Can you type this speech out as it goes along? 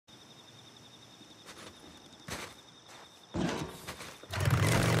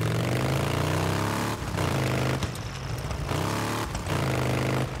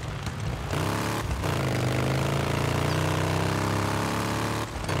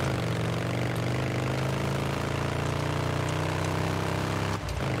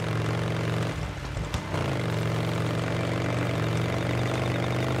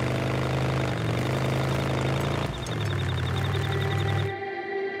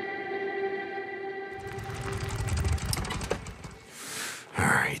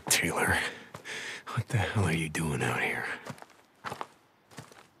Taylor. What the hell are you doing out here?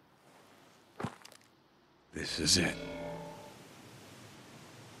 This is it.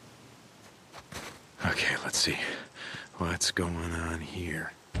 Okay, let's see. What's going on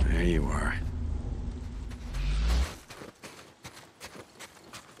here? There you are.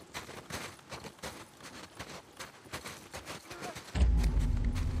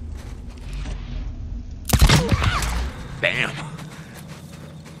 Bam!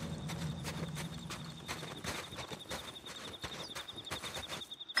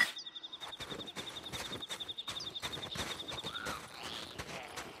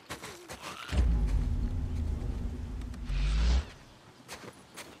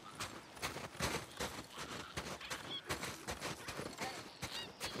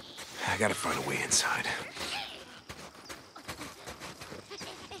 I gotta find a way inside.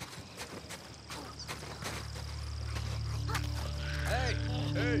 Hey!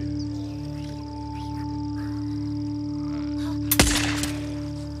 Hey!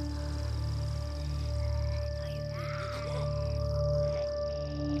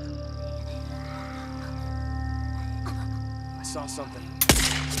 I saw something.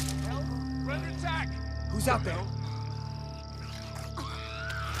 We're under attack! Who's out there?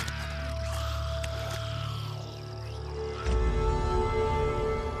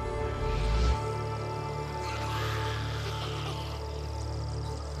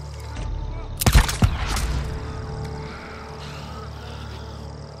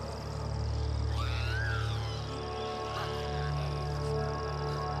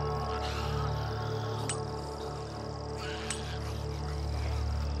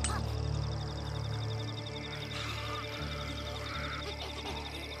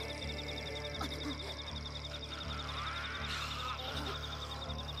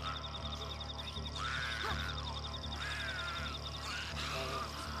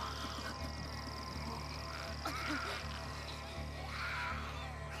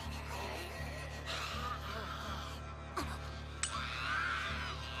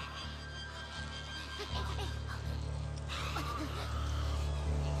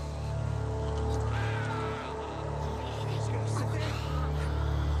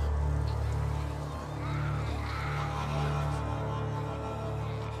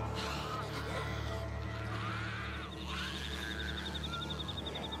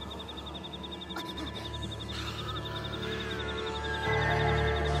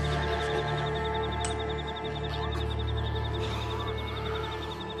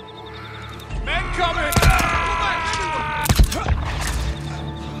 Coming!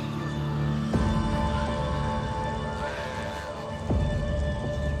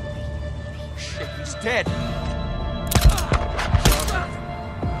 Shit, he's dead.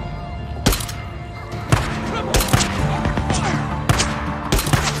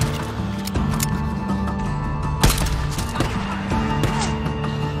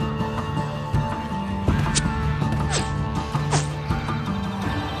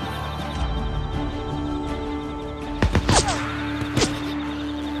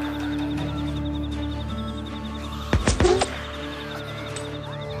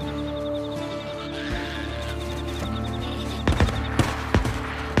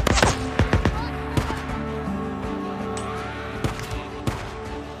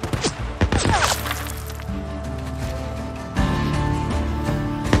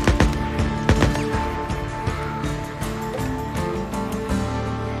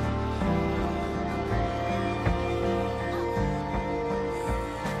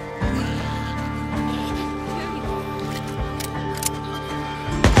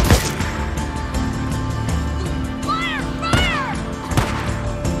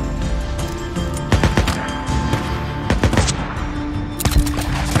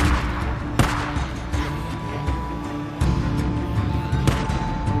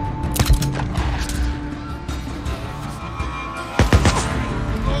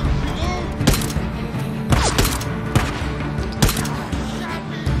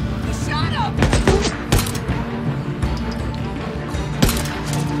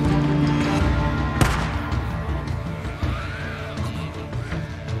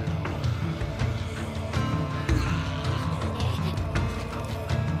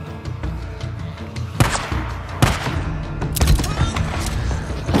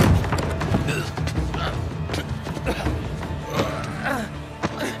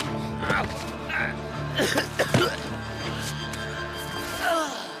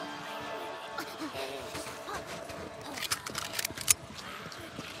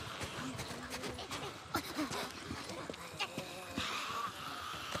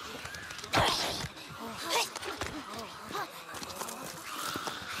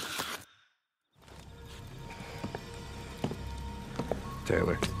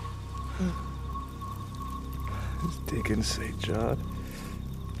 Taylor? As Deacon St. John.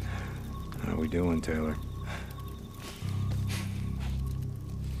 How we doing, Taylor?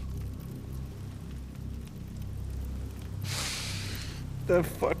 That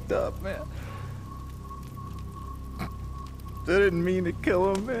fucked up, man. I didn't mean to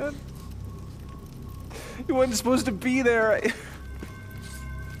kill him, man. He wasn't supposed to be there.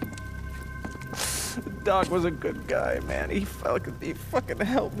 Doc was a good guy, man. He fucking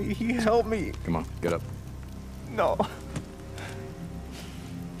helped me. He helped me. Come on, get up. No.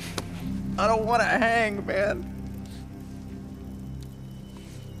 I don't want to hang, man.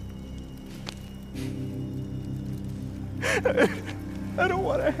 I don't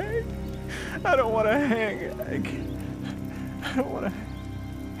want to hang. I don't want to hang. I don't want to.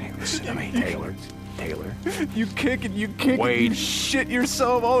 Hey, listen to me, Taylor. Taylor. You kick and you kick Wait. and you shit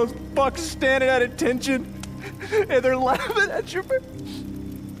yourself. All those fucks standing at attention. And they're laughing at you.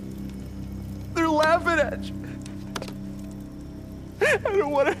 They're laughing at you. I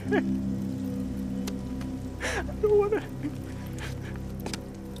don't want to hang. I don't want to hang.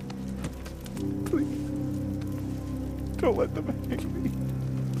 Please. Don't let them hang me.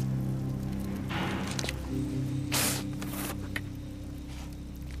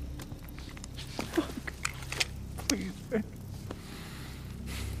 Please, man.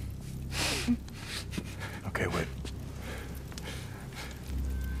 Okay, wait.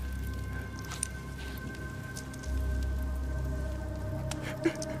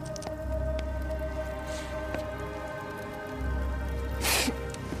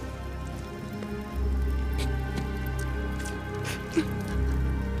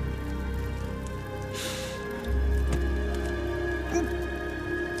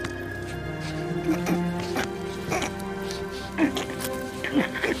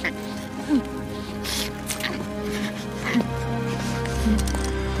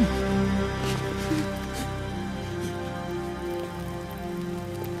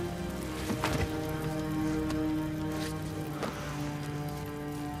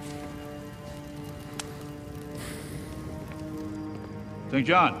 St.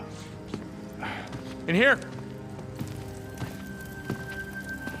 John. In here.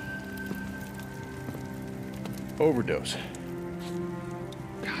 Overdose.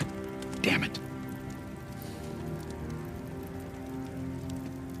 God damn it.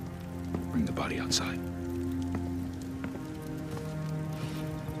 Bring the body outside.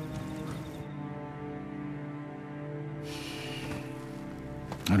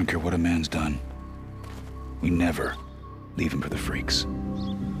 I don't care what a man's done. We never leave him for the freaks.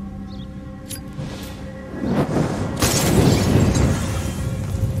 I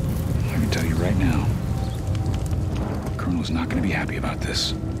can tell you right now, the Colonel's not going to be happy about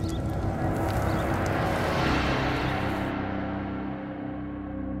this.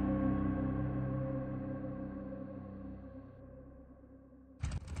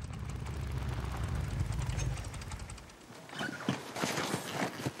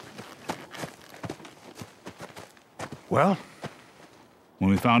 Well? When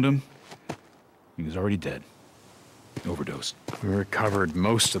we found him, he was already dead. Overdosed. We recovered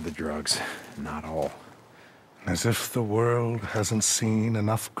most of the drugs, not all. As if the world hasn't seen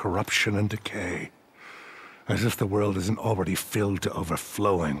enough corruption and decay. As if the world isn't already filled to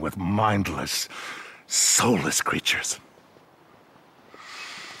overflowing with mindless, soulless creatures.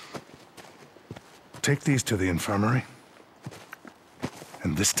 Take these to the infirmary.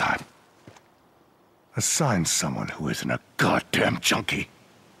 And this time, assign someone who isn't a goddamn junkie.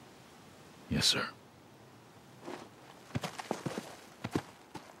 Yes, sir.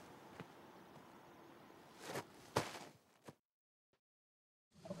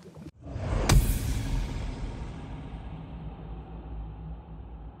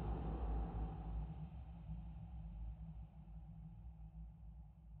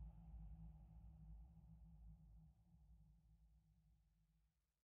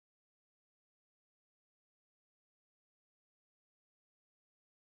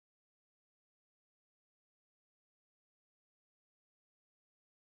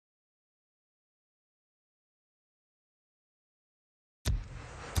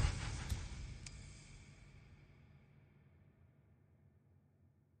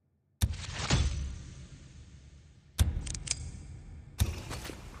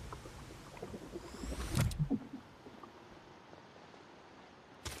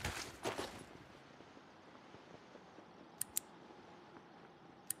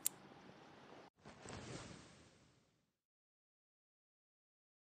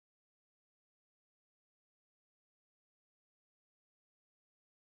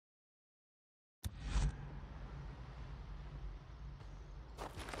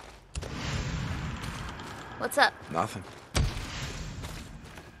 What's up? Nothing.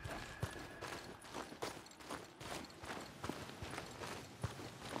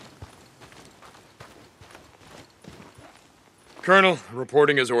 Colonel,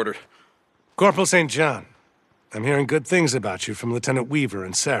 reporting as ordered. Corporal St. John, I'm hearing good things about you from Lieutenant Weaver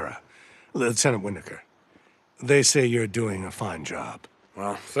and Sarah. Lieutenant Winneker. They say you're doing a fine job.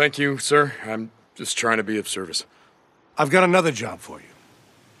 Well, thank you, sir. I'm just trying to be of service. I've got another job for you.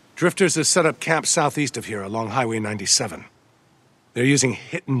 Drifters have set up camp southeast of here along Highway 97. They're using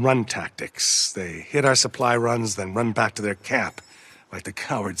hit-and-run tactics. They hit our supply runs, then run back to their camp, like the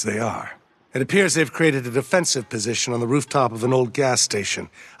cowards they are. It appears they've created a defensive position on the rooftop of an old gas station.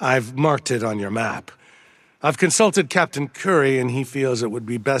 I've marked it on your map. I've consulted Captain Curry, and he feels it would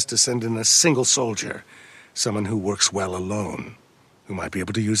be best to send in a single soldier, someone who works well alone, who might be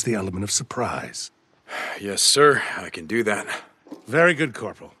able to use the element of surprise. Yes, sir. I can do that. Very good,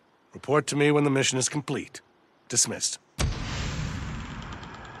 Corporal. Report to me when the mission is complete. Dismissed.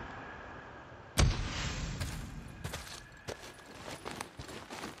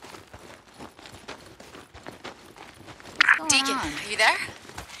 Deacon, are you there?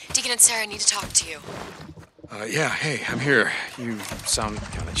 Deacon and Sarah need to talk to you. Yeah, hey, I'm here. You sound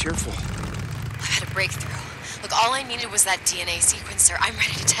kind of cheerful. I've had a breakthrough. Look, all I needed was that DNA sequencer. I'm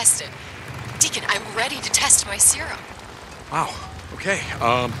ready to test it. Deacon, I'm ready to test my serum. Wow, okay.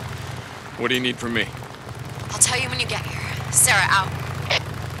 What do you need from me? I'll tell you when you get here. Sarah, out.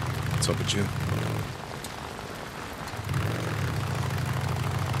 What's up with you?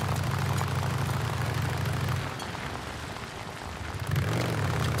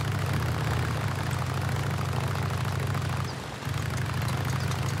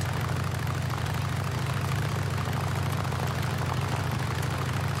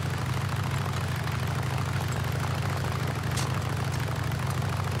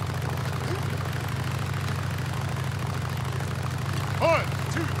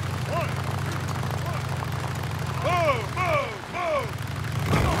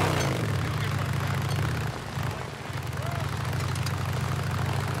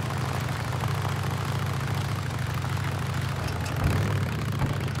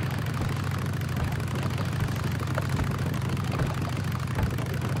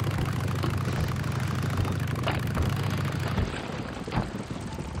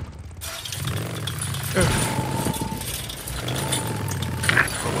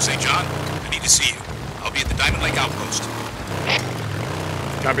 St. John, I need to see you. I'll be at the Diamond Lake outpost.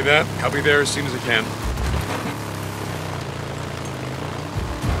 Copy that. I'll be there as soon as I can.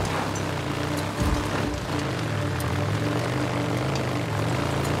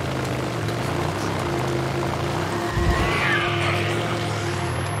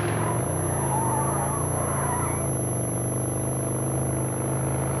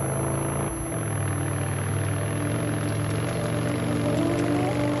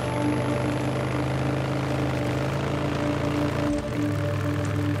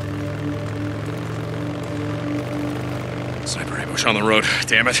 Sniper ambush on the road,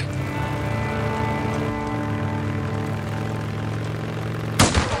 damn it.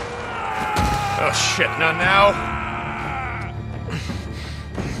 Oh shit, not now.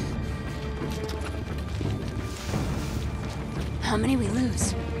 How many we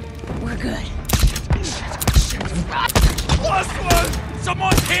lose? We're good. Plus one!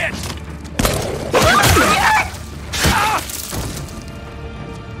 Someone's hit!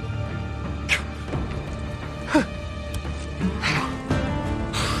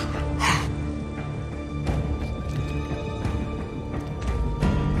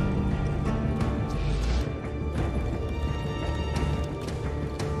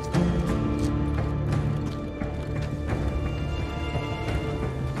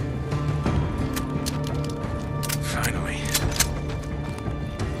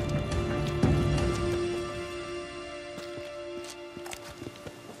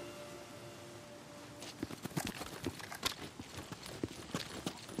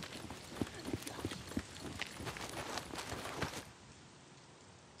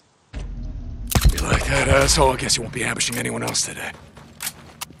 Like that asshole, I guess you won't be ambushing anyone else today.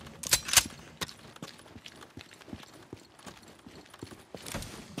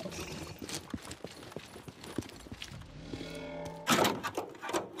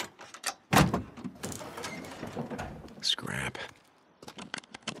 Scrap.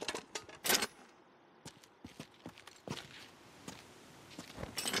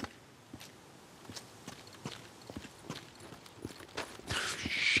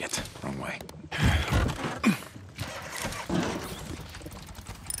 Shit, wrong way.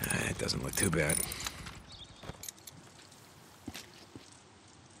 It doesn't look too bad.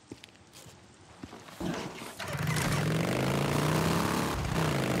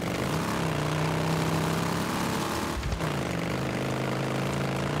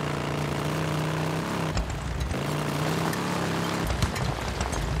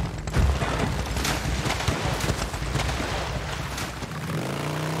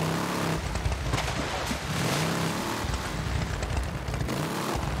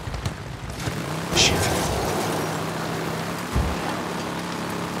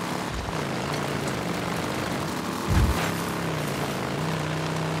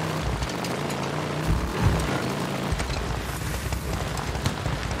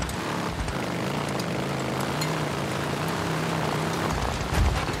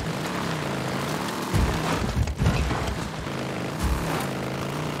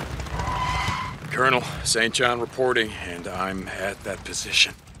 Colonel, St. John reporting, and I'm at that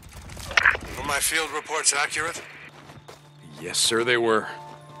position. Were my field reports accurate? Yes, sir, they were.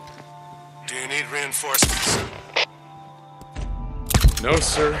 Do you need reinforcements? No,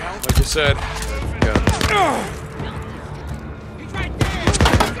 sir. Like I said, I've got...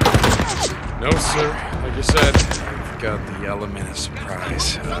 No, sir. Like I said, I've got the element of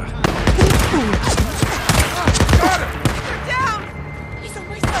surprise.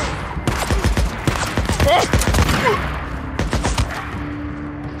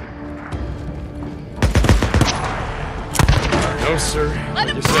 No, sir. Like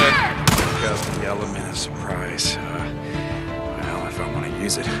I said, I've got the element of surprise. Well, if I want to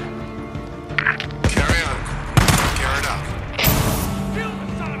use it. Carry on. Carry it out.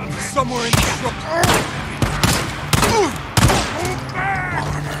 Somewhere in this room.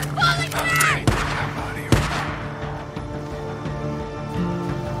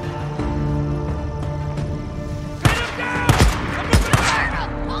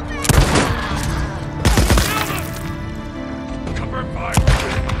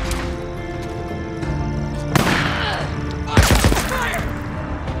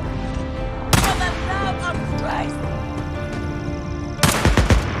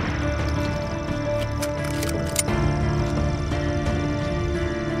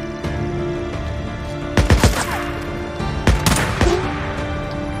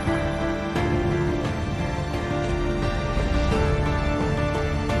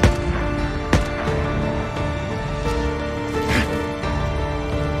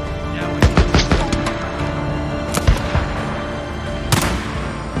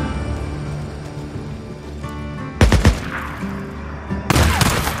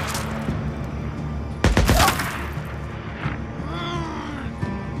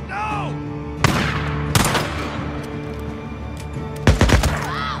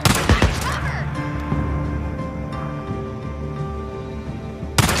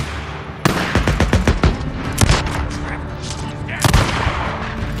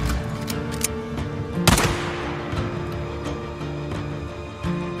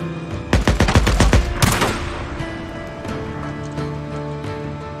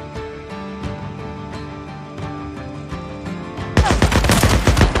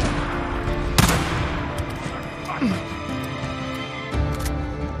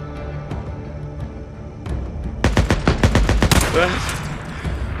 That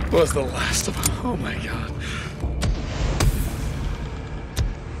was the last of them. Oh my God.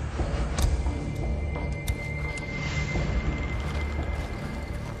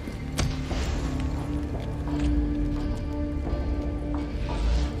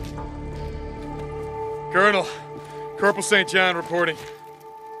 Colonel, Corporal St. John reporting.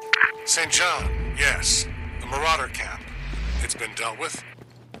 St. John, yes. The Marauder camp. It's been dealt with?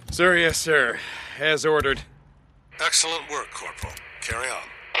 Sir, yes, sir. As ordered. Excellent work, Corporal. Carry on.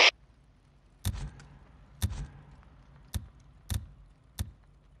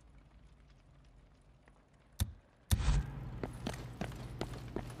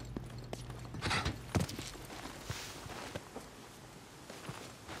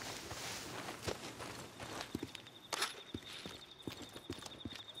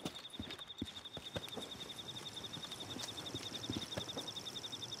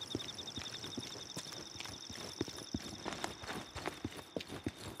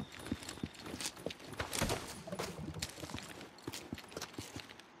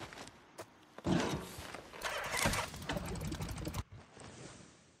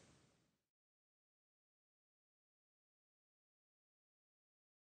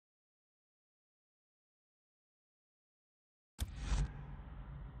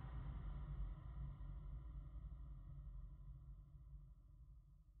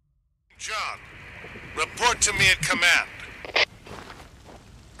 John, report to me at command.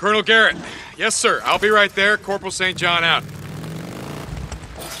 Colonel Garrett. Yes, sir. I'll be right there. Corporal St. John out.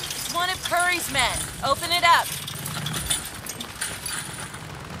 It's one of Curry's men. Open it up.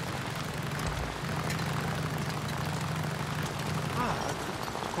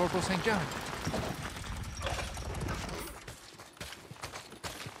 Corporal St. John.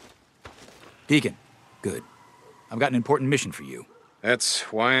 Deacon, good. I've got an important mission for you. That's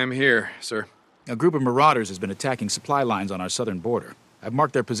why I'm here, sir. A group of marauders has been attacking supply lines on our southern border. I've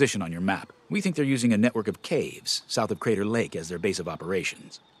marked their position on your map. We think they're using a network of caves south of Crater Lake as their base of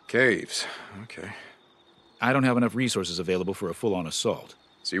operations. Caves. Okay. I don't have enough resources available for a full-on assault.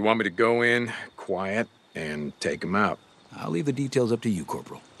 So you want me to go in, quiet, and take them out? I'll leave the details up to you,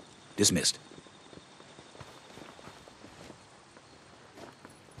 Corporal. Dismissed.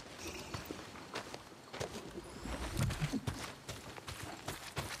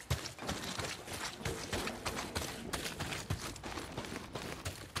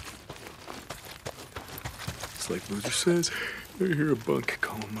 It's like Boozer says, I hear a bunk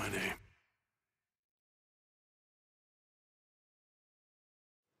calling my name.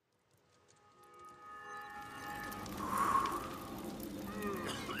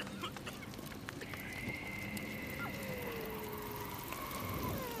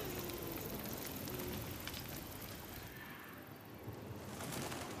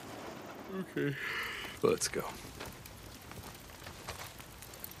 Okay, let's go.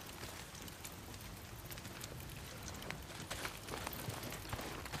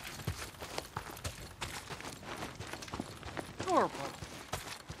 Corporal.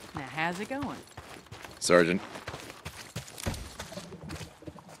 Now, how's it going? Sergeant.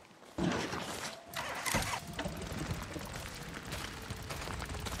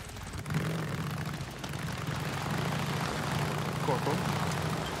 Corporal.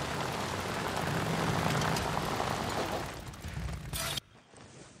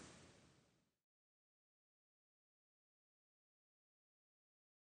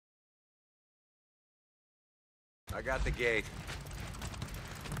 I got the gate.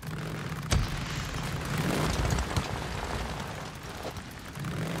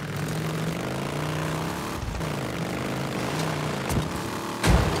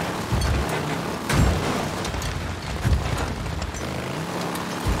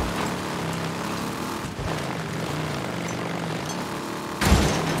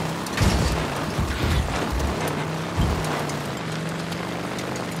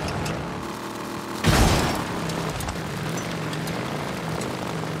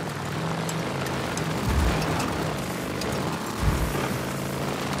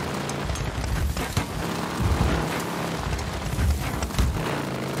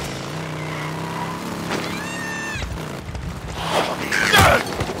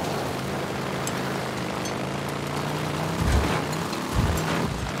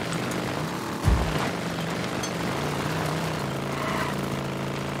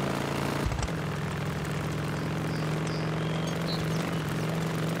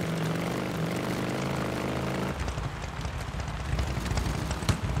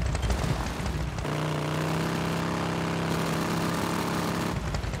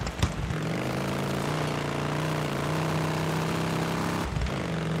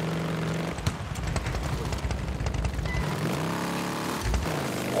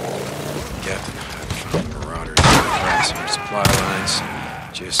 Captain, I found marauders crossing our supply lines.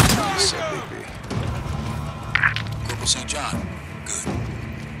 Just as you said they'd be. Corporal St. John.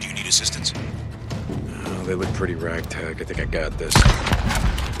 Good. Do you need assistance? Oh, they look pretty ragtag. I think I got this.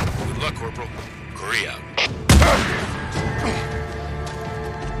 Good luck, Corporal. Corey out.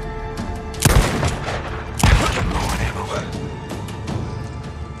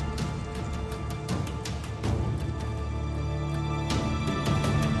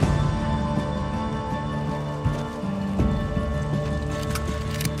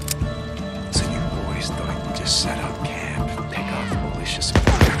 So you boys thought you'd just set up camp and pick off malicious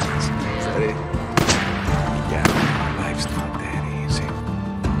Americans. Is that it? Yeah, life's not that easy.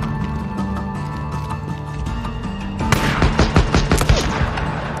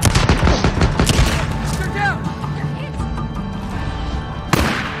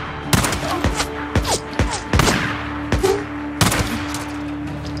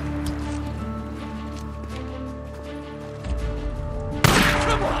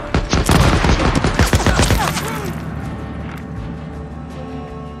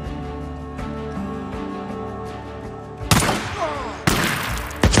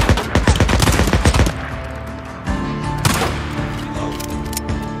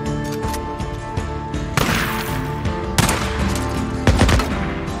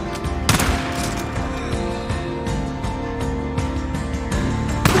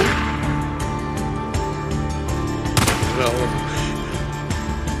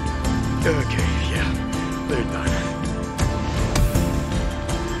 Okay, yeah, they're done.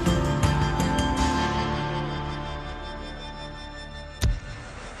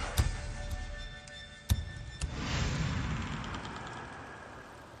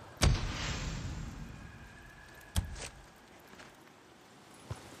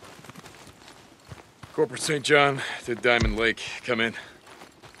 Corporal St. John to Diamond Lake. Come in.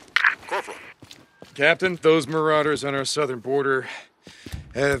 Corporal. Captain, those marauders on our southern border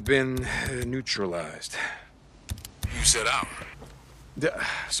have been neutralized. You said our.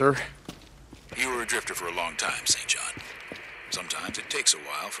 Sir? You were a drifter for a long time, St. John. Sometimes it takes a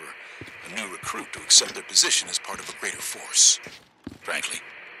while for a new recruit to accept their position as part of a greater force. Frankly,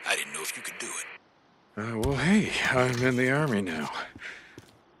 I didn't know if you could do it. Well, hey, I'm in the army now.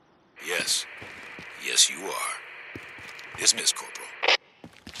 Yes. Yes, you are. Dismiss, Corporal.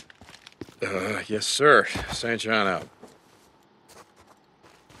 Yes, sir. St. John out.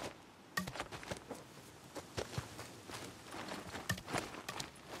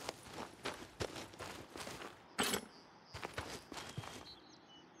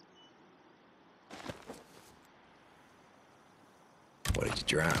 What did you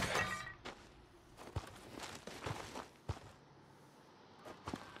drop?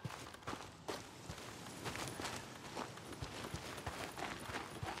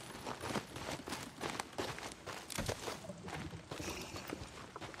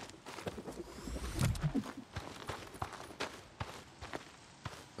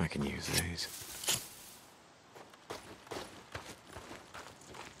 I can use these.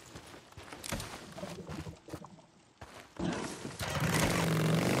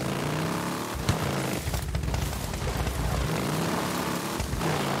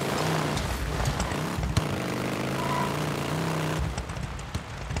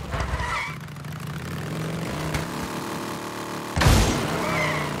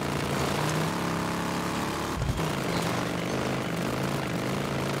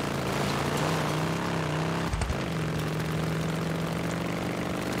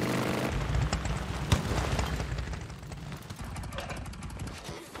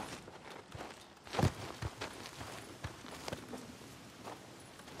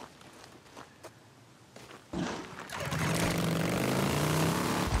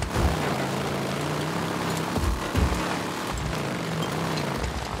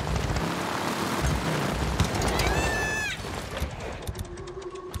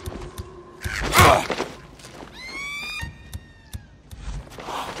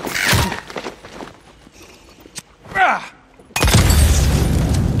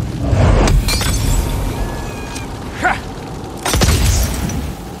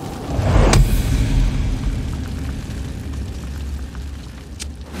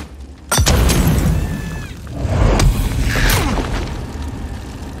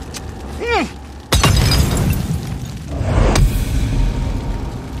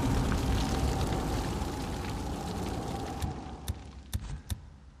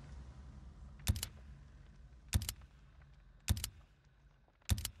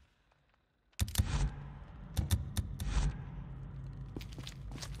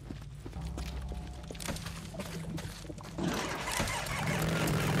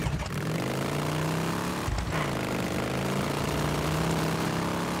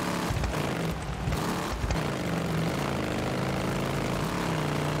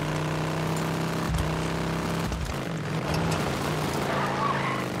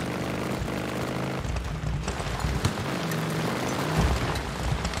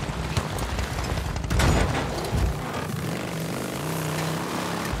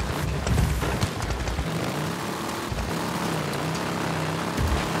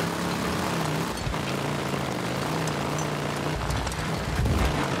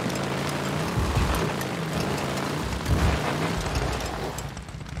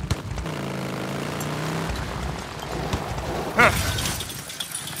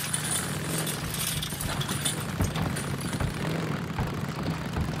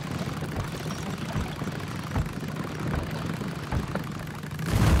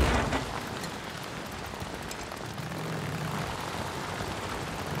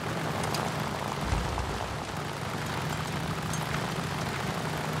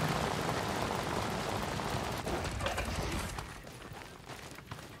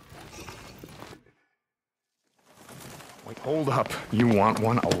 Hold up. You want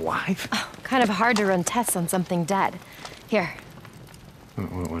one alive? Oh, kind of hard to run tests on something dead. Here.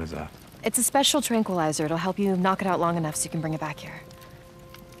 What is that? It's a special tranquilizer. It'll help you knock it out long enough so you can bring it back here.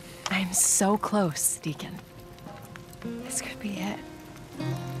 I'm so close, Deacon. This could be it.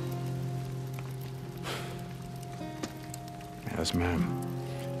 Yes, ma'am.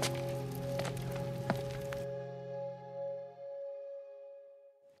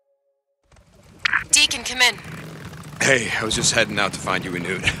 Deacon, come in. Hey, I was just heading out to find you a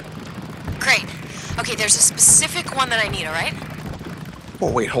nude. Great. Okay, there's a specific one that I need, all right?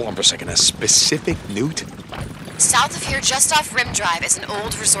 Oh, wait, hold on for a second. A specific newt? South of here, just off Rim Drive, is an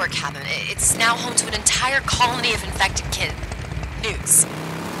old resort cabin. It's now home to an entire colony of infected kids. Newts.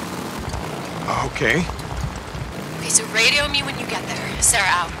 Okay. Okay, so radio me when you get there. Sarah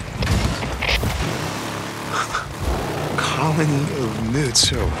out. Colony of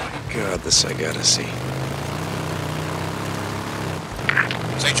newts. Oh, my God, this I gotta see.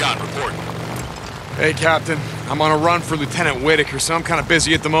 St. John, report. Hey, Captain. I'm on a run for Lieutenant Whitaker, so I'm kind of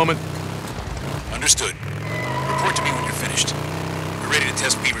busy at the moment. Understood. Report to me when you're finished. We're ready to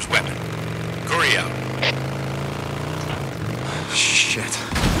test Beaver's weapon. Corey out. Shit.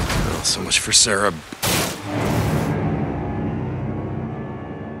 Well, so much for Sarah.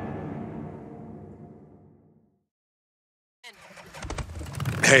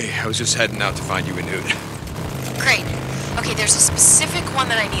 Hey, I was just heading out to find you a nude. Great. Okay, there's a specific one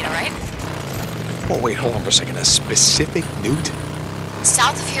that I need, all right? Oh, wait, hold on for a second. A specific newt?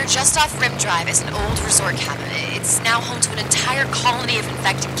 South of here, just off Rim Drive, is an old resort cabin. It's now home to an entire colony of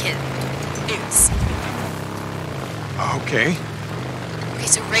infected newts. Okay. Okay,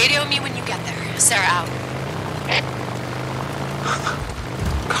 so radio me when you get there. Sarah out.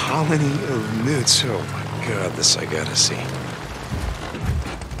 Colony of newts. Oh my God, this I gotta see.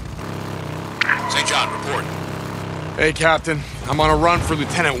 St. John, report. Hey, Captain. I'm on a run for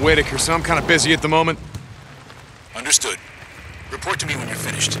Lieutenant Whitaker, so I'm kind of busy at the moment. Understood. Report to me when you're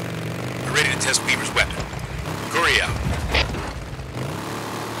finished. We're ready to test Weaver's weapon. Corey out.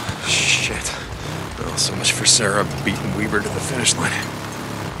 Shit. Well, so much for Sarah beating Weaver to the finish line.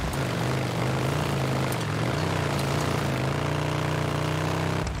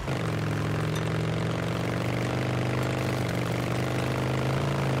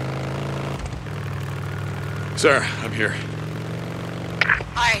 Sarah, I'm here.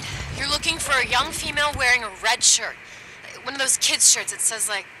 All right, you're looking for a young female wearing a red shirt. One of those kids' shirts that says,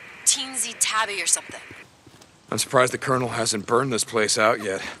 like, Teensy Tabby or something. I'm surprised the Colonel hasn't burned this place out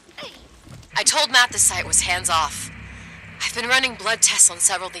yet. I told Matt the site was hands-off. I've been running blood tests on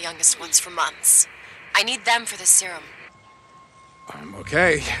several of the youngest ones for months. I need them for the serum.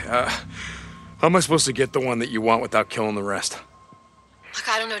 Okay. How am I supposed to get the one that you want without killing the rest? Look,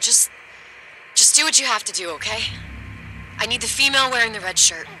 I don't know, just do what you have to do, okay? I need the female wearing the red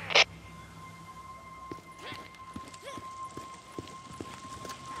shirt.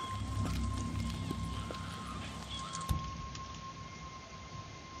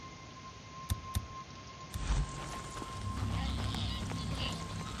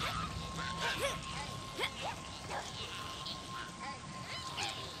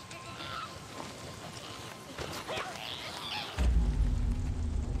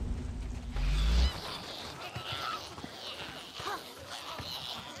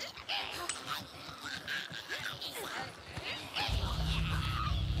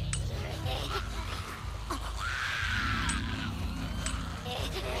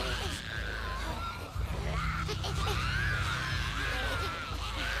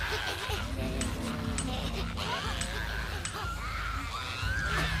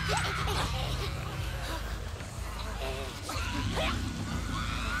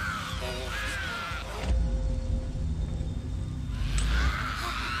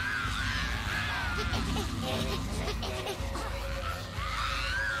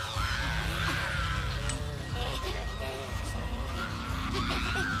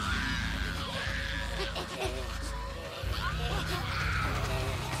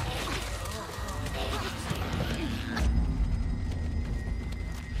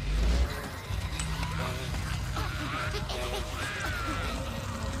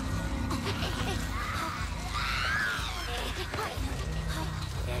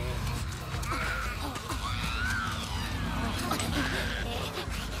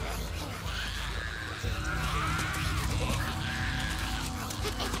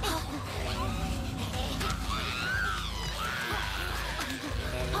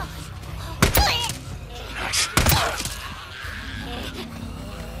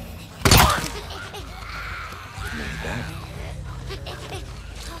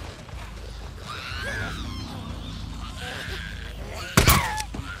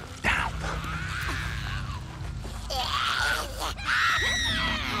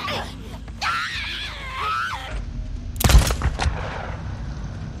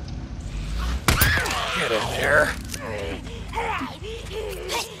 Get in there.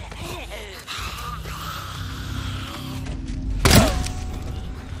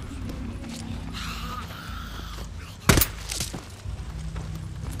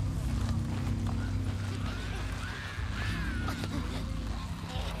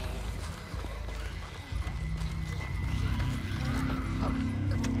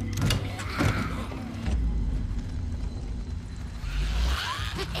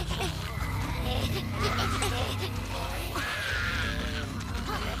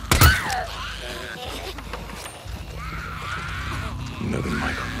 Another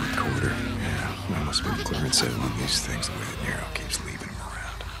micro recorder. Yeah, that must be clearance out on these things the way the Nero keeps leaving them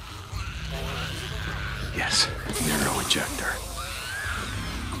around. Yes, Nero ejector.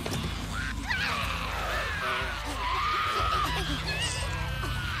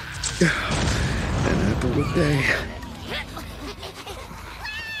 An apple a day.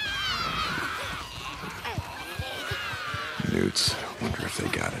 Newts, Wonder if they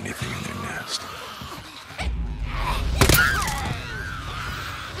got anything in their nest.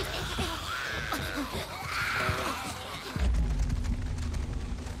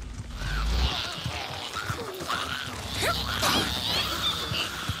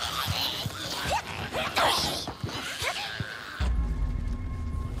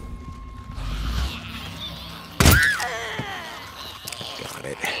 Got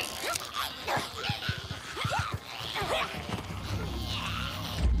it.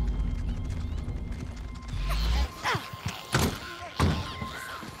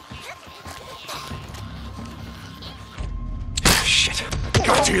 Shit.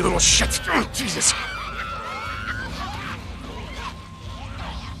 Got you little shit. Oh, Jesus.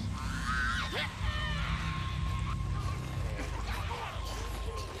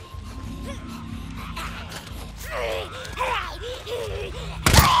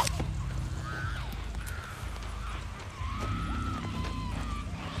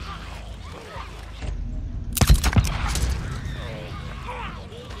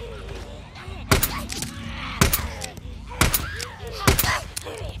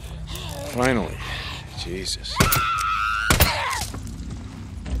 Finally. Jesus.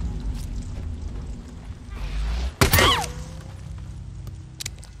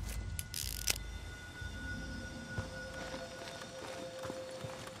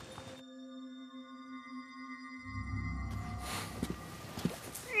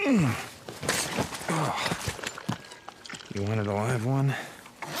 Oh. You wanted a live one?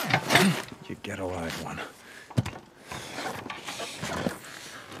 You get a live one.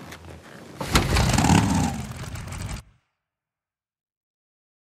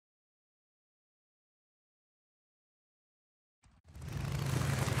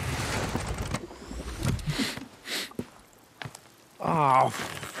 Oh,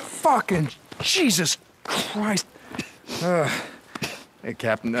 fucking Jesus Christ. Hey,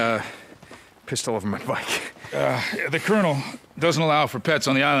 Captain, pistol over my bike. The Colonel doesn't allow for pets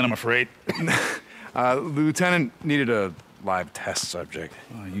on the island, I'm afraid. The Lieutenant needed a live test subject.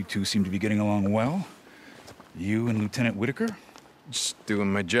 You two seem to be getting along well. You and Lieutenant Whitaker? Just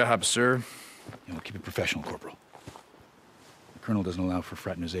doing my job, sir. You know, keep it professional, Corporal. The Colonel doesn't allow for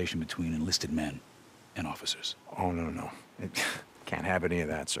fraternization between enlisted men and officers. Oh, no. It can't have any of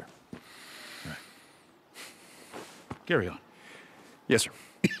that, sir. Right. Carry on. Yes, sir.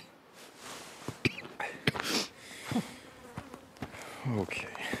 Okay.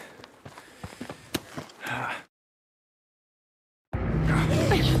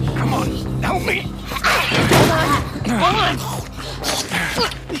 Come on, help me! Hold on!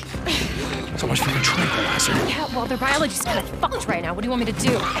 So much for the tranquilizer. Yeah, well, their biology's kind of fucked right now. What do you want me to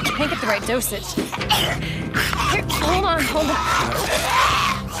do? I can't get the right dosage. Here, hold on.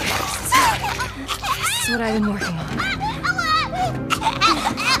 This is what I've been working on.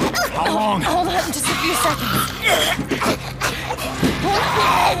 How long? Hold on, just a few seconds.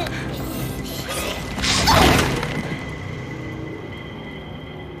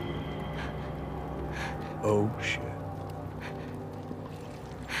 Oh, shit.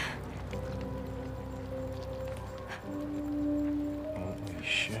 Holy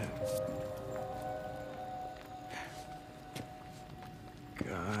shit.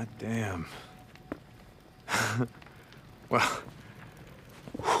 God damn. Well,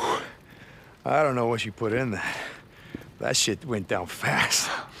 I don't know what you put in that. That shit went down fast.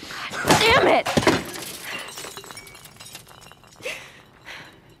 Damn it!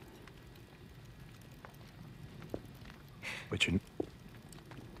 But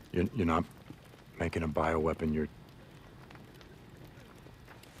you're not making a bioweapon. You're.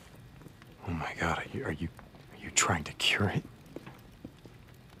 Oh my God! Are you trying to cure it?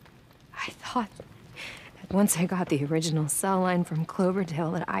 I thought that once I got the original cell line from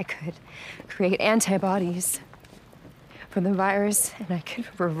Cloverdale that I could create antibodies for the virus and I could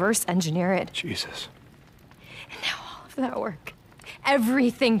reverse engineer it. Jesus. And now all of that work,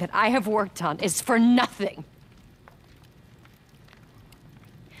 everything that I have worked on is for nothing.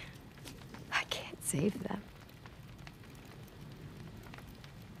 I can't save them.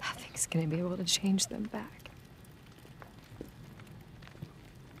 Nothing's gonna be able to change them back.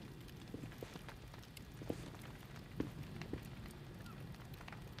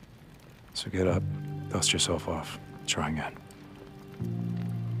 So get up, dust yourself off, try again.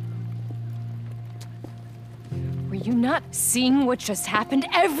 Were you not seeing what just happened?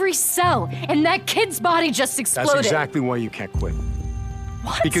 Every cell in that kid's body just exploded. That's exactly why you can't quit.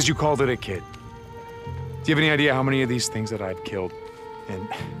 What? Because you called it a kid. Do you have any idea how many of these things that I've killed? And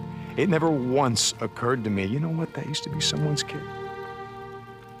it never once occurred to me, you know what, that used to be someone's kid.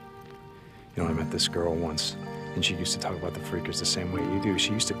 You know, I met this girl once. And she used to talk about the freakers the same way you do.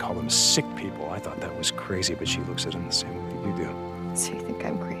 She used to call them sick people. I thought that was crazy, but she looks at them the same way you do. So you think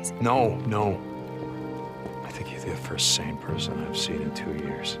I'm crazy? No, no. I think you're the first sane person I've seen in 2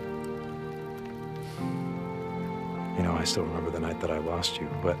 years. You know, I still remember the night that I lost you,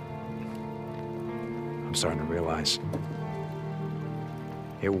 but I'm starting to realize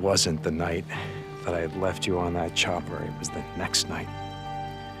it wasn't the night that I had left you on that chopper. It was the next night.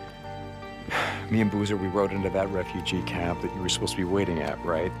 Me and Boozer, we rode into that refugee camp that you were supposed to be waiting at,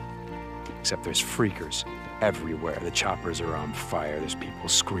 right? Except there's freakers everywhere. The choppers are on fire. There's people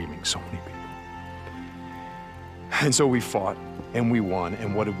screaming, so many people. And so we fought, and we won,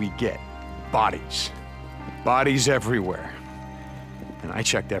 and what did we get? Bodies. Bodies everywhere. And I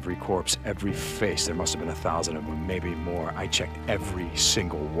checked every corpse, every face. There must have been 1,000 of them, maybe more. I checked every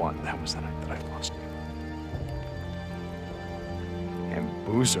single one. That was the night that I lost you. And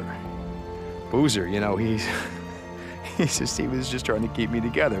Boozer, you know, he was just trying to keep me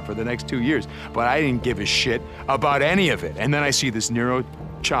together for the next 2 years. But I didn't give a shit about any of it. And then I see this Nero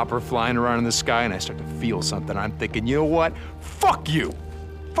chopper flying around in the sky, and I start to feel something. I'm thinking, you know what? Fuck you.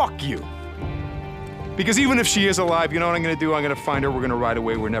 Fuck you. Because even if she is alive, you know what I'm gonna do? I'm gonna find her, we're gonna ride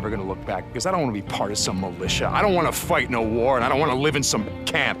away, we're never gonna look back. Because I don't wanna be part of some militia. I don't wanna fight no war, and I don't wanna live in some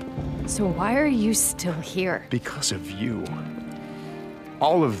camp. So why are you still here? Because of you.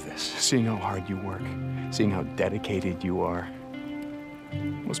 All of this, seeing how hard you work, seeing how dedicated you are.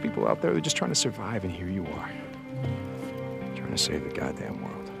 Most people out there, they're just trying to survive, and here you are. Trying to save the goddamn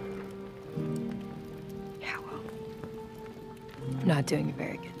world. Yeah, well, I'm not doing a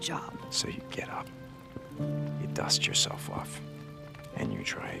very good job. So you get up, you dust yourself off, and you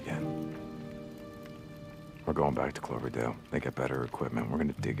try again. We're going back to Cloverdale. They got better equipment. We're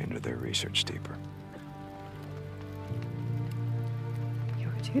gonna dig into their research deeper. You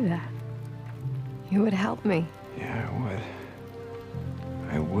would do that? You would help me? Yeah, I would.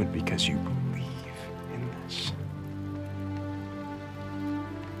 I would because you believe in this.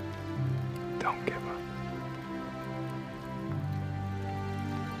 Don't give up.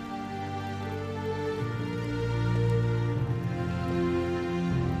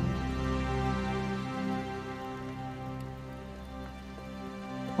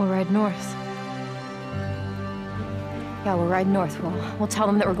 We'll ride north. Yeah, we'll ride north. We'll tell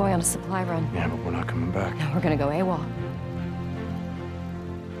them that we're going on a supply run. Yeah, but we're not coming back. No, we're gonna go AWOL.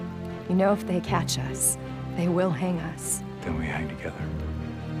 You know, if they catch us, they will hang us. Then we hang together.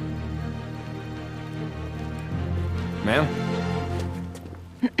 Ma'am?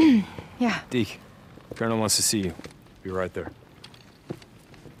 Yeah. Deke, Colonel wants to see you. Be right there.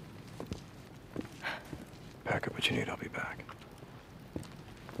 Pack up what you need, I'll be back.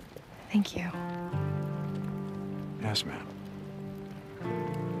 Thank you. Yes, ma'am.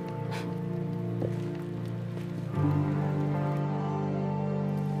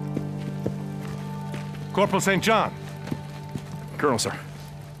 Corporal St. John. Colonel, sir.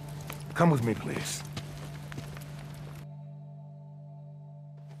 Come with me, please.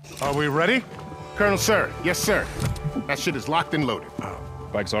 Are we ready? Colonel, sir. Yes, sir. That shit is locked and loaded.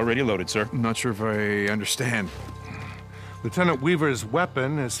 Bike's already loaded, sir. I'm not sure if I understand. Lieutenant Weaver's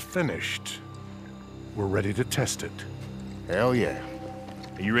weapon is finished. We're ready to test it. Hell yeah.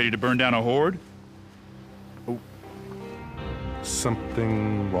 Are you ready to burn down a horde?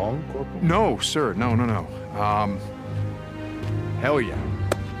 Something wrong, Corporal? No, sir. No. Hell yeah.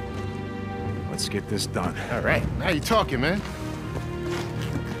 Let's get this done. All right. Now you're talking, man.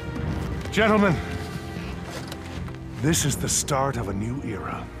 Gentlemen, this is the start of a new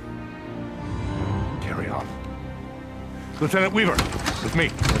era. Carry on. Lieutenant Weaver, with me.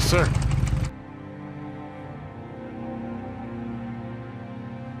 Yes, sir.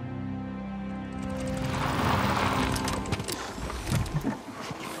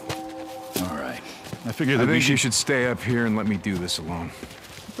 I think you should stay up here and let me do this alone.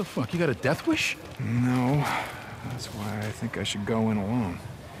 What the fuck? You got a death wish? No. That's why I think I should go in alone.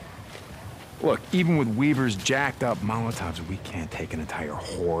 Look, even with Weaver's jacked up Molotovs, we can't take an entire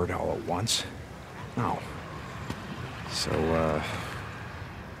horde all at once. No. So,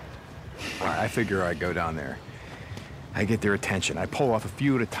 I figure I go down there. I get their attention. I pull off a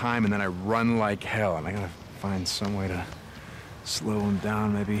few at a time, and then I run like hell. And I gotta find some way to slow them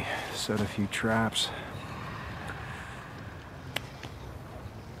down, maybe set a few traps.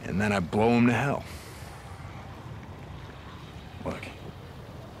 And then I blow them to hell. Look,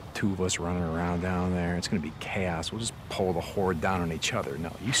 two of us running around down there, it's gonna be chaos. We'll just pull the horde down on each other.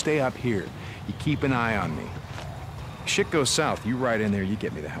 No, you stay up here. You keep an eye on me. If shit goes south, you ride in there, you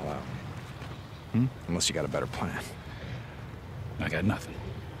get me the hell out. Unless you got a better plan. I got nothing.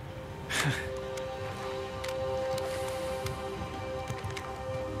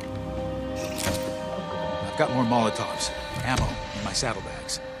 got more Molotovs. Ammo in my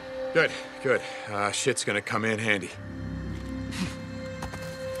saddlebags. Good, good. Shit's gonna come in handy.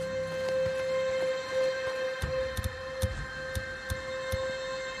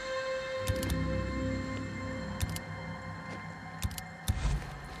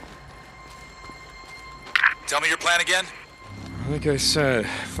 Tell me your plan again? Like I said,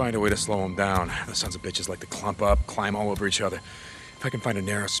 find a way to slow them down. The sons of bitches like to clump up, climb all over each other. If I can find a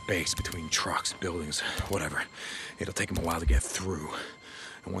narrow space between trucks, buildings, whatever, it'll take them a while to get through.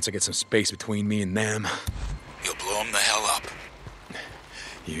 And once I get some space between me and them... You'll blow them the hell up.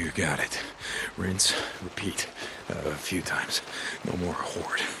 You got it. Rinse, repeat. A few times. No more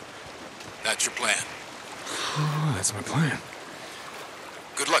horde. That's your plan. That's my plan.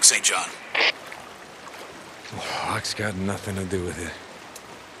 Good luck, St. John. Luck's got nothing to do with it.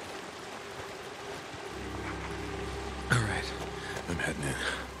 All right, I'm heading in.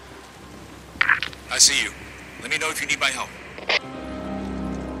 I see you. Let me know if you need my help.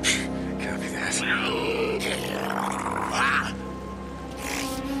 Copy that.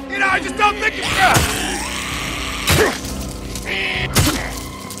 You know, I just don't think it's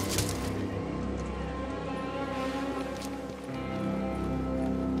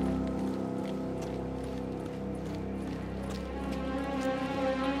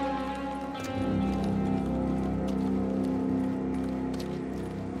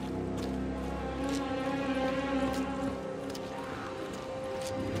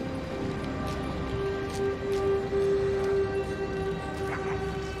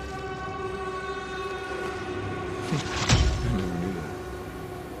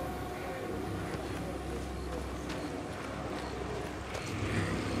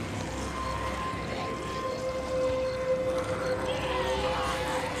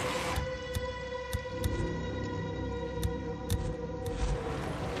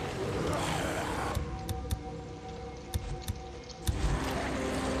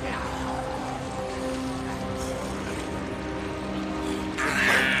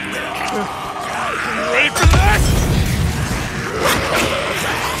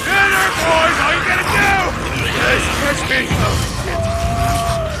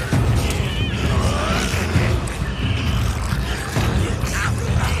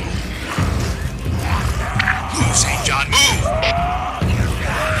St. John, move!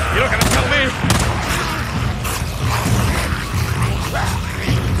 You're not gonna tell me?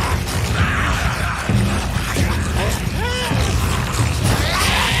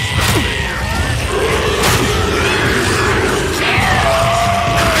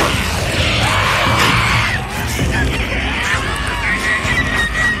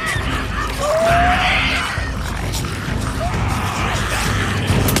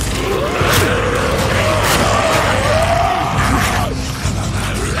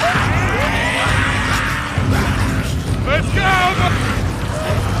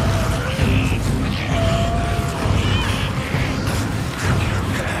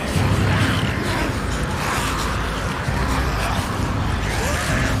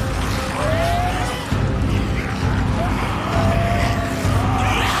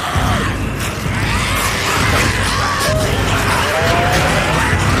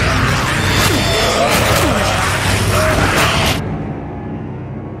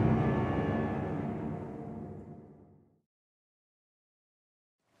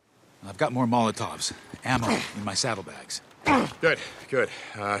 I've got more Molotovs. Ammo in my saddlebags. Good, good.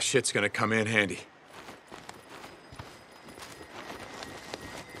 Shit's gonna come in handy.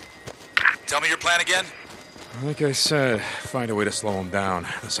 Tell me your plan again? Like I said, find a way to slow them down.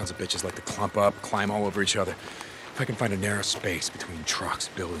 The sons of bitches like to clump up, climb all over each other. If I can find a narrow space between trucks,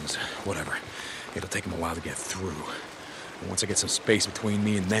 buildings, whatever, it'll take them a while to get through. And once I get some space between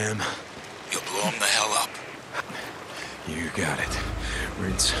me and them... You'll blow them the hell up. You got it.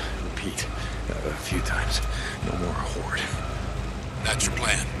 Rinse, repeat. A few times. No more horde. That's your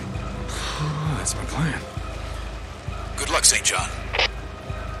plan. That's my plan. Good luck, St. John.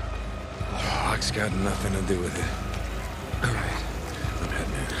 Luck's got nothing to do with it. All right, I'm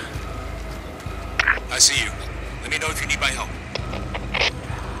heading in. I see you. Let me know if you need my help.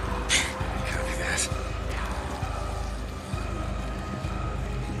 Copy that.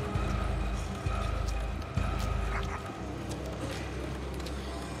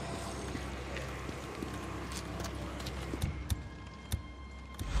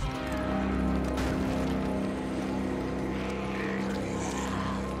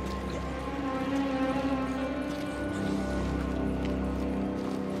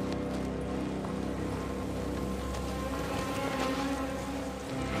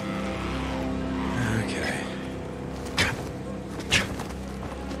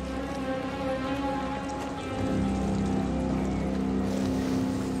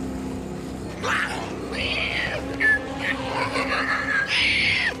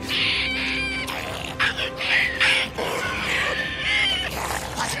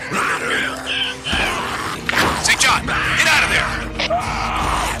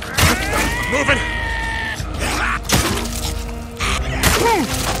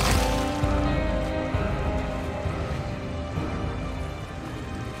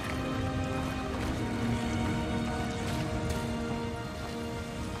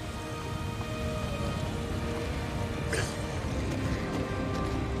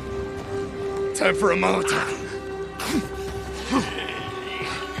 Time for a Molotov.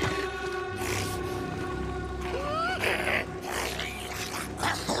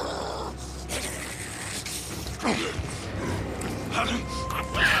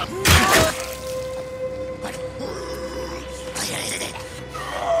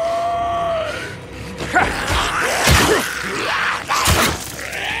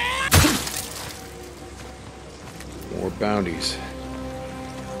 More bounties.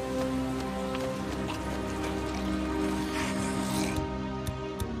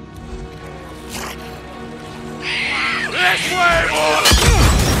 This way, boy!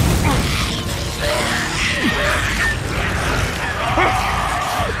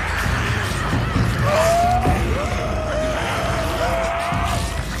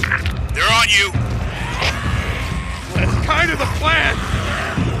 They're on you. That's kind of the plan.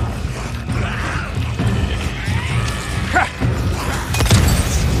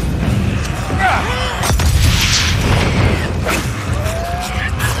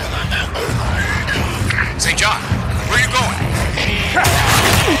 St. John, where are you going?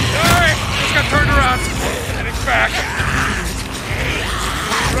 Sorry, just got turned around. Heading back.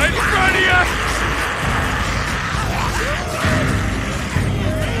 Right in front of you.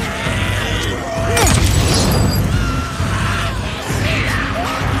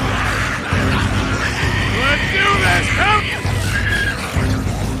 Let's do this! Help!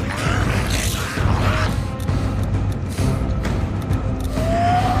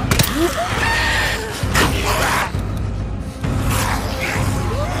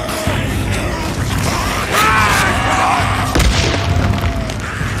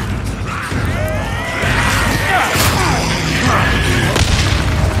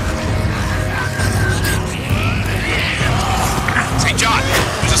 St. John,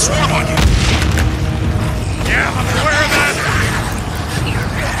 there's a swarm on you. Yeah, I'm aware of that.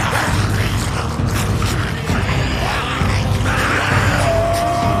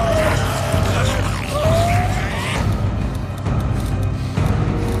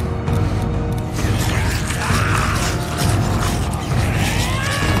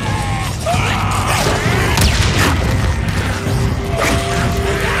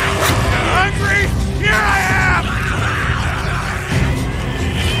 Hungry? Here I am!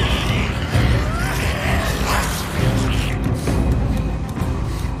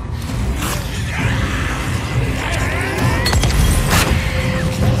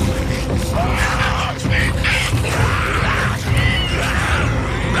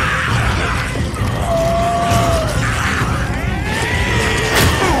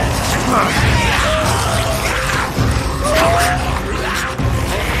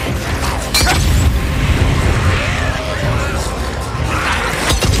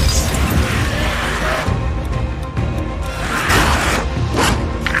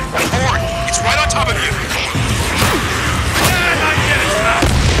 It's right on top of you. Not yet, son.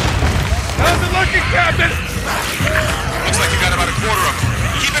 How's it looking, Captain? Looks like you got about a quarter of them.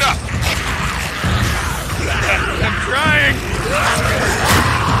 Keep it up. I'm trying.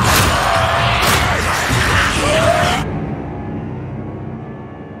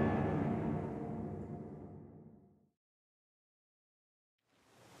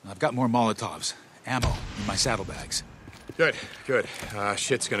 I've got more Molotovs. Ammo in my saddlebags. Good, good.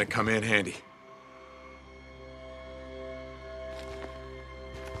 Shit's gonna come in handy.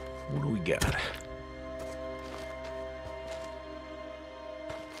 What do we got?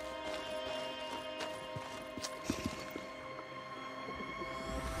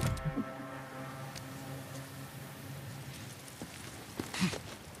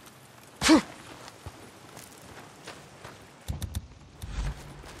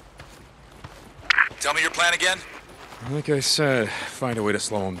 Tell me your plan again? Like I said, find a way to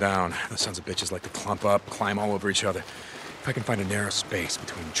slow them down. The sons of bitches like to clump up, climb all over each other. If I can find a narrow space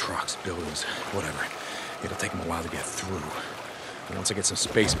between trucks, buildings, whatever, it'll take them a while to get through. And once I get some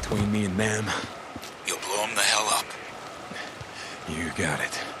space between me and them... You'll blow them the hell up. You got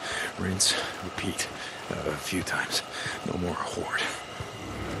it. Rinse, repeat. A few times. No more horde.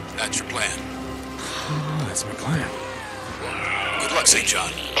 That's your plan. That's my plan. Good luck, St.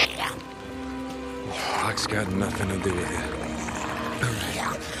 John. Luck's got nothing to do with it. All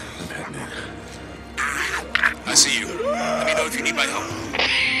right, I'm heading in. I see you. Let me know if you need my help.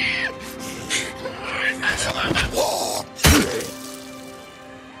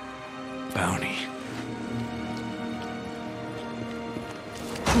 Bounty.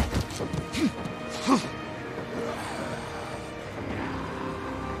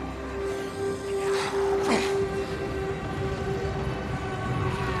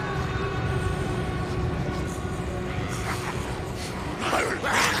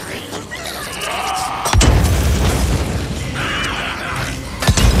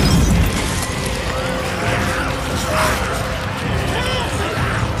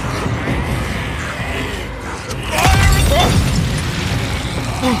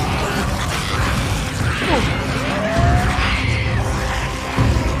 Yes,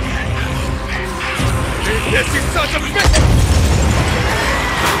 you sons of bitches!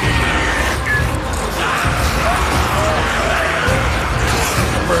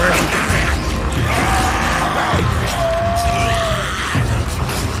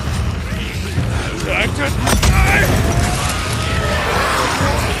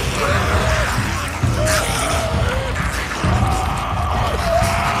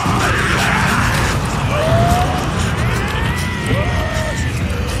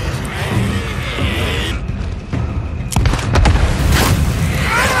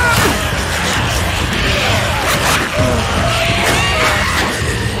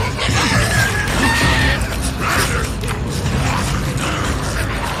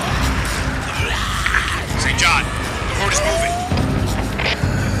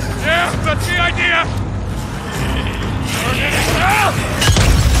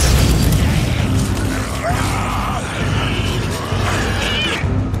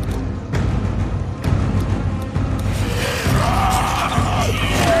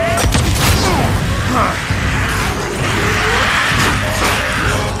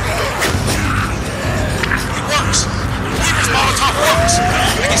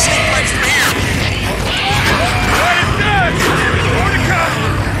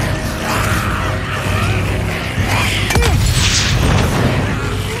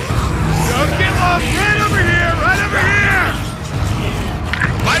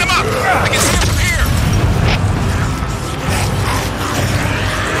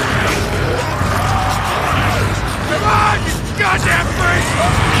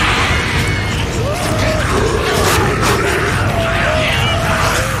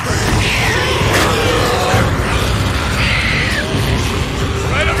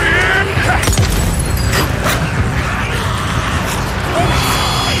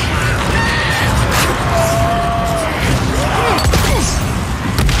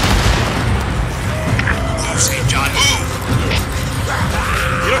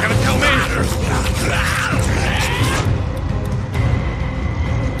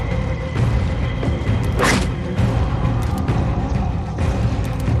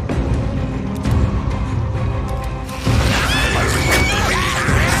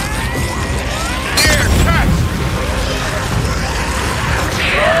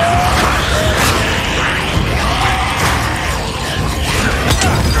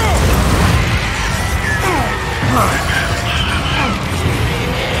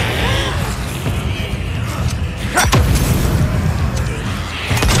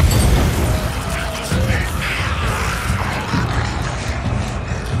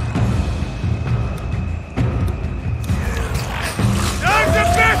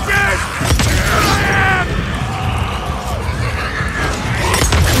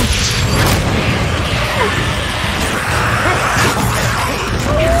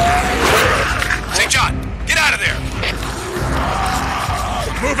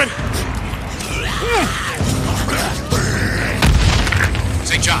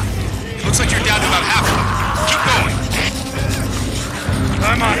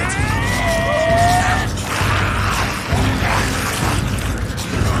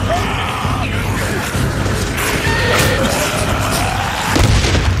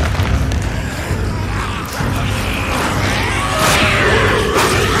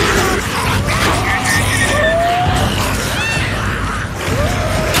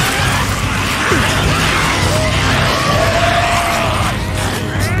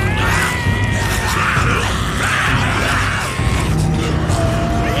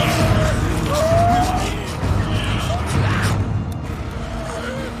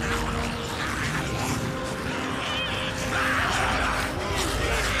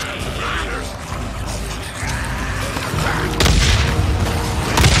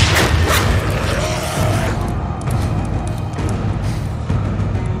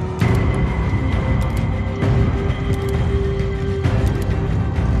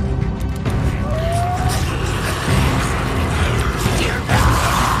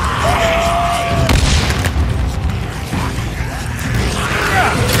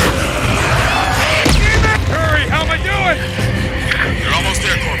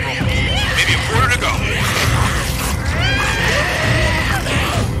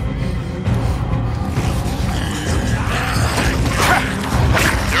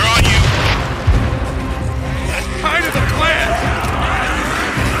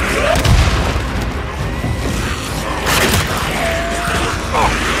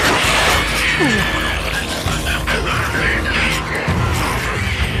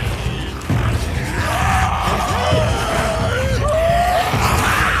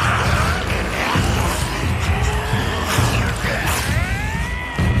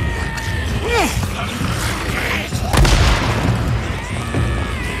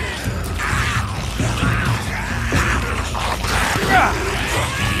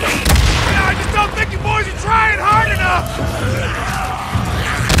 think you boys are trying hard enough!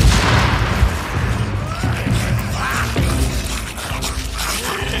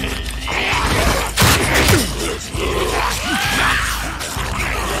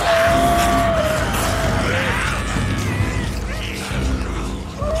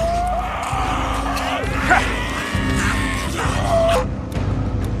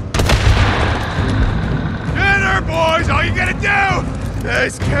 Get her, boys! All you gotta do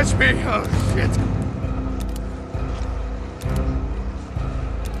is catch me. Oh, shit.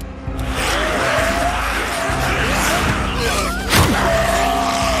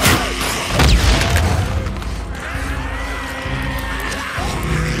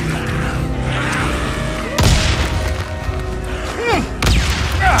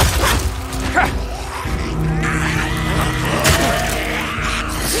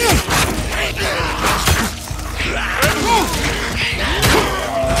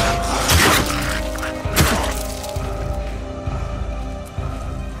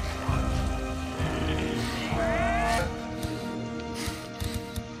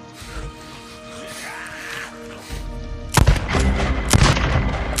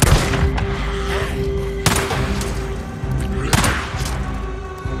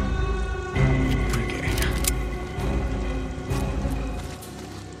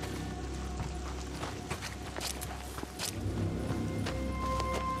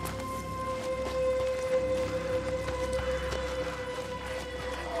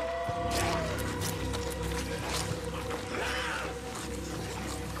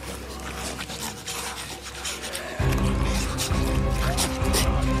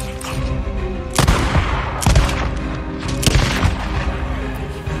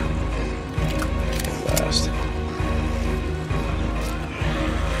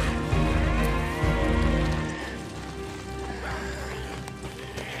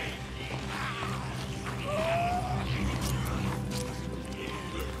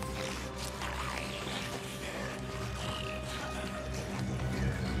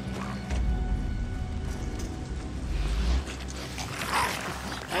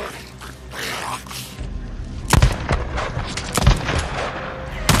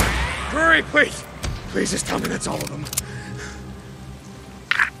 Hurry, please! Please just tell me that's all of them.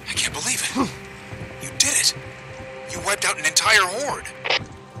 I can't believe it. You did it. You wiped out an entire horde.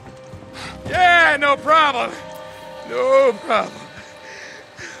 Yeah, no problem. No problem.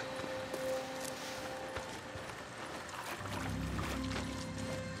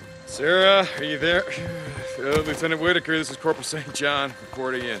 Sarah, are you there? Lieutenant Whitaker, this is Corporal St. John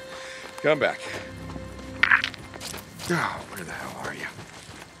reporting in. Come back. Oh, where the hell are you?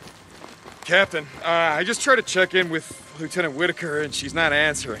 Captain, I just tried to check in with Lieutenant Whitaker and she's not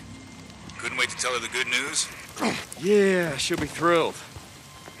answering. Couldn't wait to tell her the good news? Yeah, she'll be thrilled.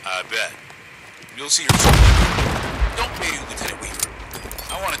 I bet. You'll see her soon. Don't pay Lieutenant Weaver.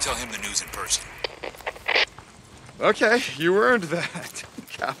 I want to tell him the news in person. Okay, you earned that.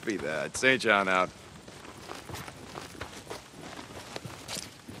 Copy that. St. John out.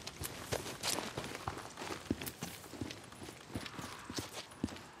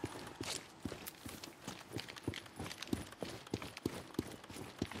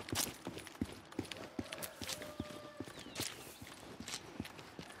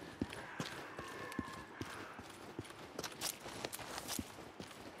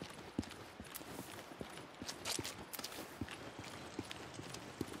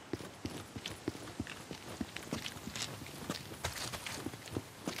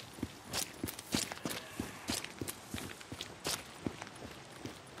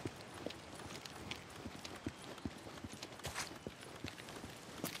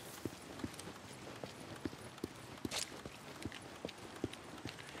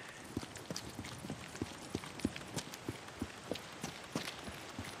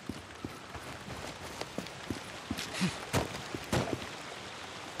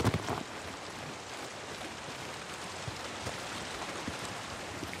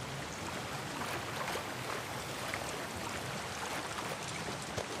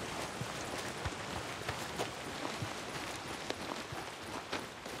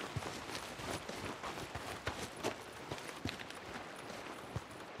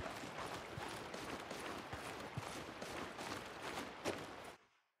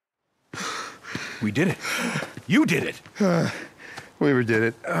 We did it. You did it. Weaver did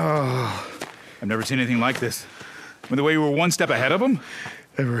it. Oh. I've never seen anything like this. With the way you were one step ahead of him.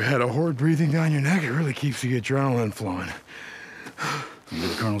 Ever had a horde breathing down your neck? It really keeps the adrenaline flowing. Maybe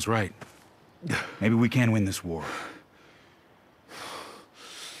the Colonel's right. Maybe we can win this war.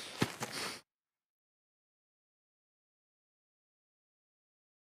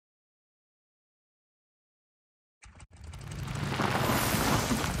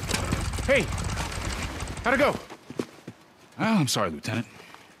 Hey! How'd it go? Oh, I'm sorry, Lieutenant.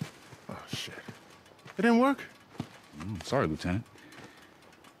 Oh, shit. It didn't work? Sorry, Lieutenant.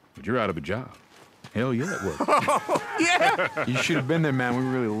 But you're out of a job. Hell yeah, it worked. Oh, yeah! You should have been there, man. We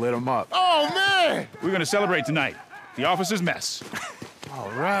really lit him up. Oh, man! We're gonna celebrate tonight. The officer's mess.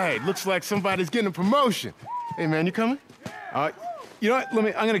 All right, looks like somebody's getting a promotion. Hey, man, you coming? You know what?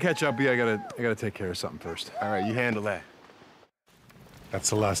 I'm gonna catch up with you. I gotta take care of something first. All right, you handle that. That's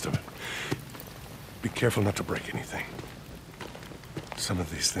the last of it. Be careful not to break anything. Some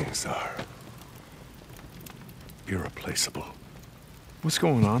of these things are irreplaceable. What's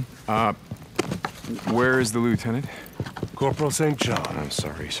going on? Where is the lieutenant? Corporal St. John. I'm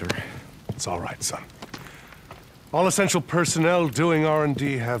sorry, sir. It's all right, son. All essential personnel doing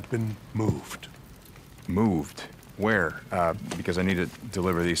R&D have been moved. Moved? Where? Because I need to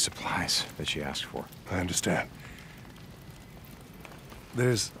deliver these supplies that she asked for. I understand.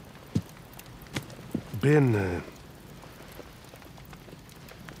 There's been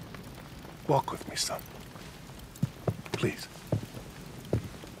walk with me, son. Please.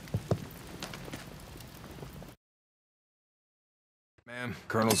 Ma'am,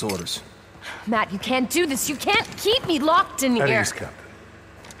 Colonel's orders. Matt, you can't do this. You can't keep me locked in At here. ease, Captain.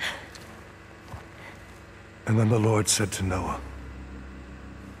 And then the Lord said to Noah,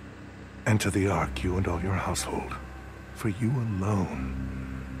 "Enter the ark, you and all your household. For you alone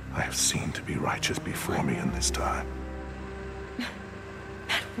I have seen to be righteous before me in this time."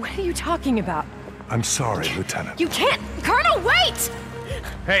 Matt, what are you talking about? I'm sorry, Lieutenant. You can't... Colonel, wait!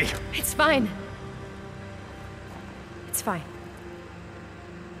 Hey! It's fine. It's fine.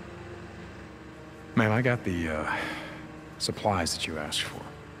 Ma'am, I got the, supplies that you asked for.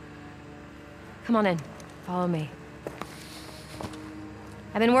 Come on in. Follow me.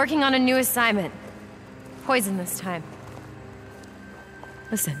 I've been working on a new assignment. Poison this time.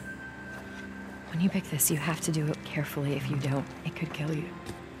 Listen. When you pick this, you have to do it carefully. If you don't, it could kill you.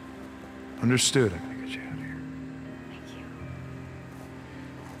 Understood. I'm gonna get you out of here. Thank you.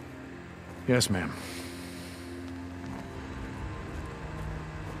 Yes, ma'am.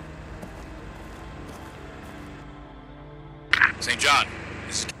 St. John,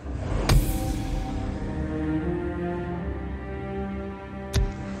 this is...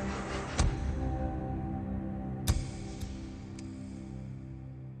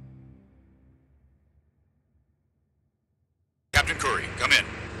 Captain Curry, come in.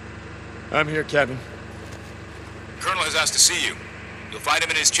 I'm here, Captain. The Colonel has asked to see you. You'll find him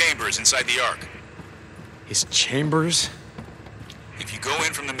in his chambers inside the Ark. His chambers? If you go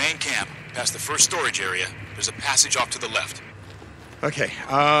in from the main camp, past the first storage area, there's a passage off to the left. Okay,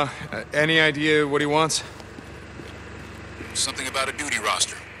 any idea what he wants? Something about a duty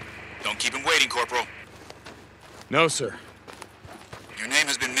roster. Don't keep him waiting, Corporal. No, sir. Your name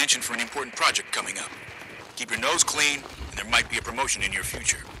has been mentioned for an important project coming up. Keep your nose clean, and there might be a promotion in your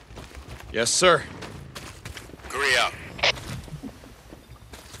future. Yes, sir. Curry out.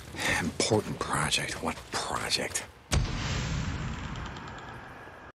 Important project? What project?